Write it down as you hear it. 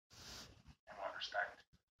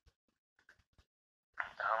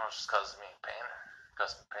it's just causing me pain.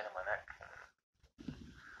 Causing me pain in my neck.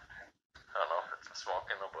 I don't know if it's the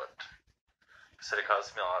smoking though, but he said it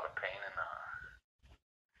causes me a lot of pain in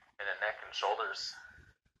the neck and shoulders.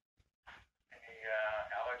 Any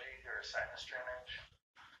allergies or sinus drainage?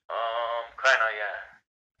 Kinda, yeah.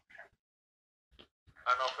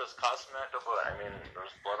 I don't know if it's causing that though, but I mean,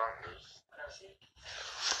 there's blood on it. One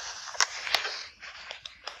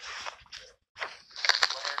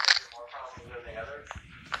area gives you more problems than the others?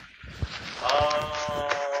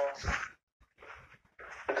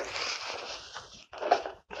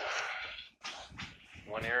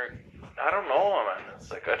 One ear, I don't know, man. It's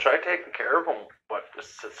like I try taking care of them, but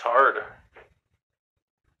it's hard.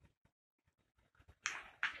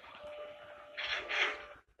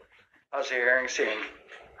 How's your hearing seem?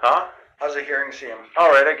 Huh? How's the hearing seem?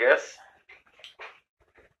 Alright, I guess.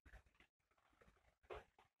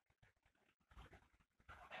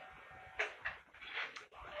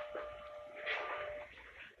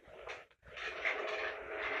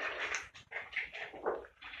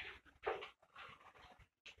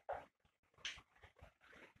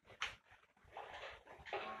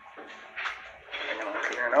 Take a look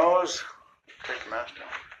at your nose. Take the mask down.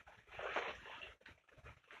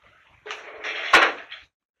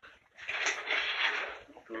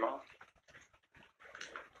 Open your mouth.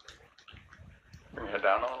 Bring your head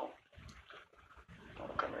down a little. Don't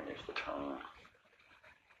look underneath the tongue.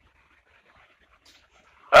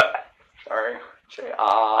 Sorry. Say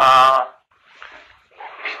ah.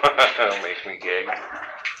 It'll make me gag.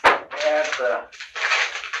 Yeah,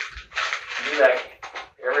 do that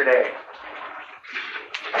every day.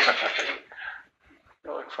 You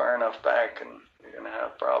look far enough back and you're going to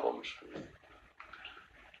have problems.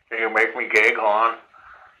 You make me gag, hon.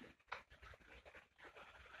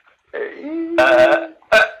 Say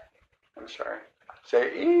I'm sorry. Say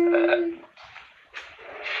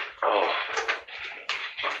Oh.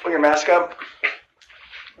 Put your mask up.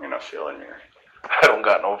 You're not feeling your... I don't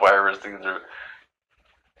got no virus. These are...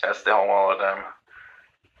 I stay home all the time.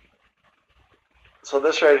 So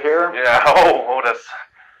this right here, Yeah,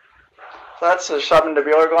 that's the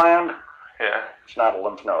submandibular gland. Yeah. It's not a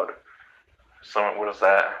lymph node. So, what is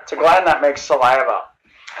that? It's a gland that makes saliva,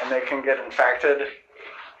 and they can get infected.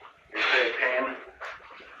 You create pain.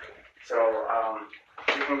 So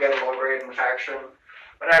you can get a low-grade infection.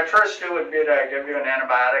 What I'd first do would be to give you an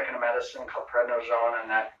antibiotic and a medicine called prednisone, and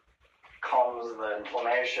that calms the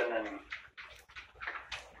inflammation and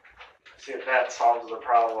see if that solves the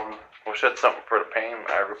problem. We should something for the pain.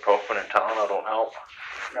 Ibuprofen and Tylenol don't help.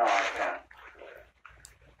 No, I can't.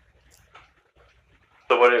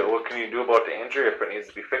 So what can you do about the injury if it needs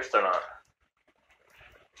to be fixed or not?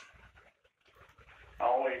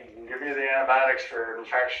 I'll only give you the antibiotics for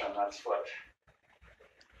infection. That's what.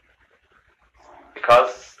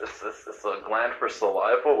 Because it's a gland for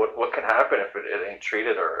saliva, what can happen if it ain't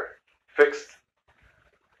treated or fixed?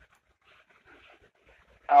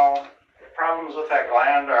 Problems with that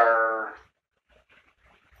gland are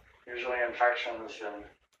usually infections, and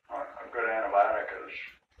a good antibiotic is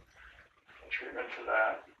a treatment for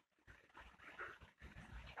that.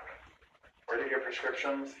 Where do you get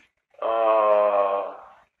prescriptions?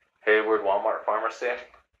 Hayward Walmart Pharmacy.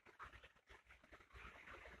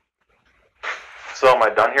 So am I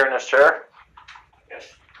done here in this chair?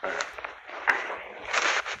 Yes.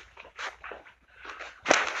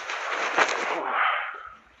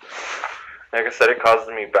 Like I said, it causes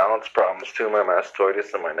me balance problems too, my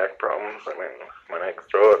mastoides and my neck problems. I mean, my neck,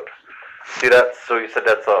 throat. See that? So you said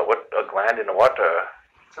that's a gland in a what?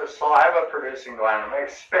 It's a saliva-producing gland. It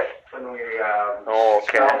makes spit when we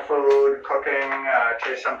okay. smell food, cooking,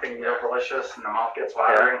 taste something real delicious, and the mouth gets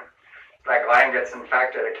watering. Yeah. That gland gets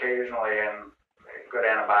infected occasionally, and a good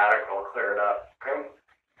antibiotic will clear it up. Okay.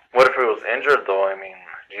 What if it was injured, though? I mean,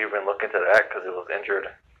 did you even look into that? Because it was injured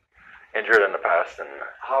in the past. And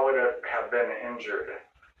how would it have been injured?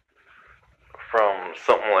 From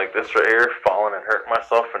something like this right here, falling and hurting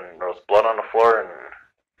myself, and there was blood on the floor, and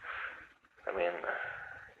I mean,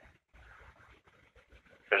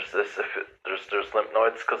 there's lymph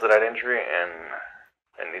nodes because of that injury, and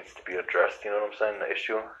it needs to be addressed. You know what I'm saying? The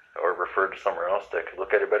issue, or referred to somewhere else that could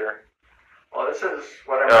look at it better. Well, this is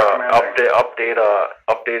what I'm recommending.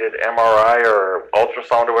 Updated MRI or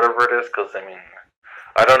ultrasound or whatever it is, because I mean,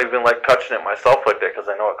 I don't even like touching it myself like that because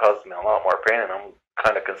I know it causes me a lot more pain, and I'm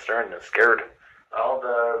kind of concerned and scared. Well,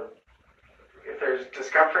 if there's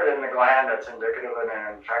discomfort in the gland, that's indicative of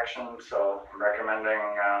an infection, so I'm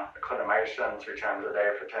recommending clindamycin 3 times a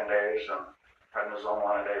day for 10 days and prednisone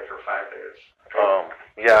 1 a day for 5 days.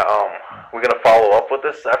 We're going to follow up with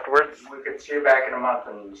this afterwards? We could see you back in a month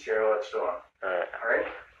and see how it's doing. All right. All right?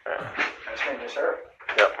 Nice meeting you, sir.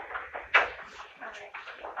 Yep.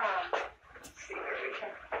 Alright, let's see where we can.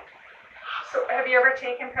 So, have you ever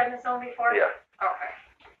taken prednisone before? Yeah. Okay.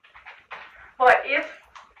 But if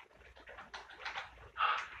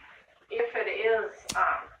it is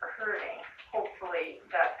hurting, hopefully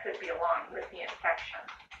that could be along with the infection.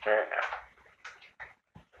 Yeah.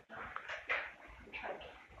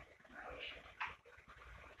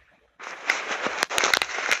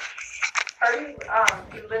 Are you,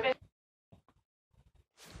 you live in